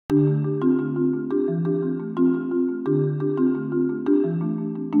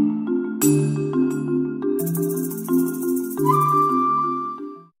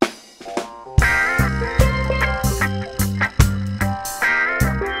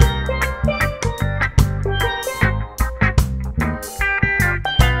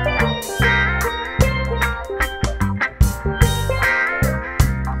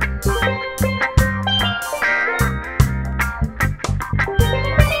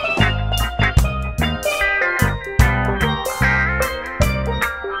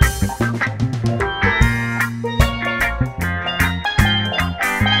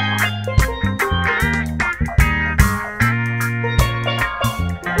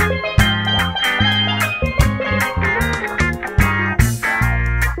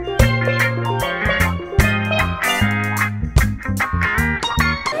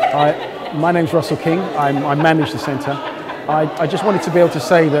My name's Russell King. I manage the centre. I just wanted to be able to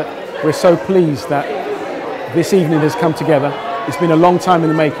say that we're so pleased that this evening has come together. It's been a long time in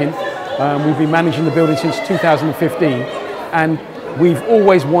the making. We've been managing the building since 2015, and we've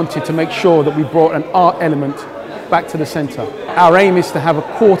always wanted to make sure that we brought an art element back to the centre. Our aim is to have a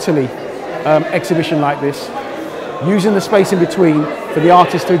quarterly exhibition like this, using the space in between for the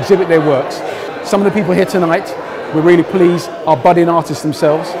artists to exhibit their works. Some of the people here tonight, we're really pleased, are budding artists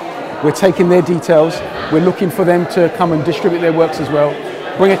themselves. We're taking their details. We're looking for them to come and distribute their works as well,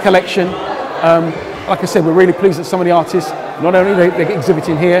 bring a collection. Like I said, we're really pleased that some of the artists, not only they're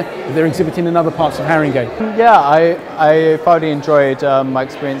exhibiting here, but they're exhibiting in other parts of Haringey. Yeah, I thoroughly enjoyed my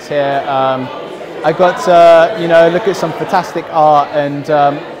experience here. I got to look at some fantastic art, and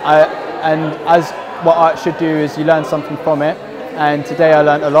as what art should do is you learn something from it. And today I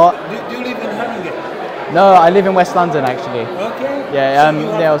learned a lot. Do you live in Haringey? No, I live in West London actually. Okay. Yeah, so you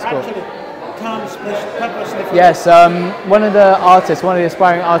near school. Come purposely for Yes, one of the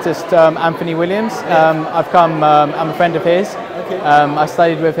aspiring artists, Anthony Williams. I'm a friend of his. Okay. I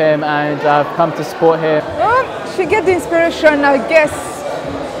studied with him and I've come to support him. She gets the inspiration, I guess,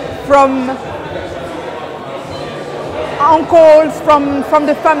 from uncles, from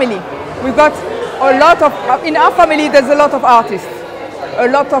the family. We've got a lot of, in our family there's a lot of artists, a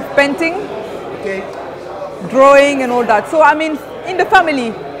lot of painting, Okay. drawing and all that. So I mean, in the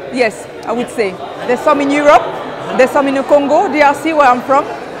family, yes, I would say. There's some in Europe, there's some in the Congo, DRC, where I'm from.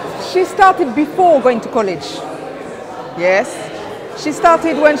 She started before going to college. Yes. She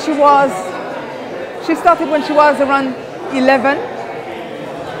started when she was around 11.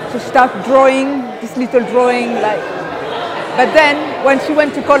 So she started drawing, this little drawing, like. But then when she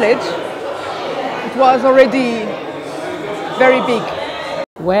went to college, it was already very big.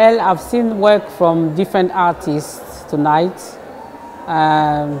 Well, I've seen work from different artists tonight.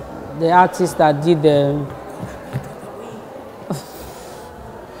 The artist that did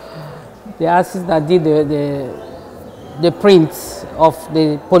the prints of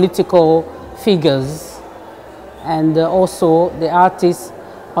the political figures, and also the artist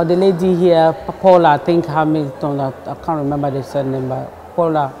or the lady here, Paula, I think Hamilton, I can't remember the surname, but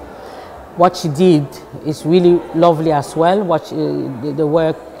Paula. What she did is really lovely as well. The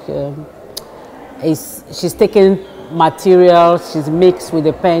work she's taken materials, she's mixed with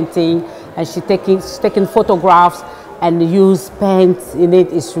the painting, and she's taking photographs and use paints in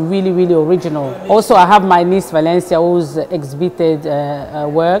it. It's really, really original. Also, I have my niece Valencia, who's exhibited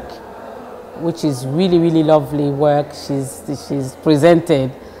work, which is really, really lovely work. She's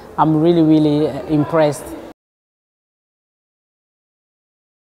presented. I'm really, really impressed.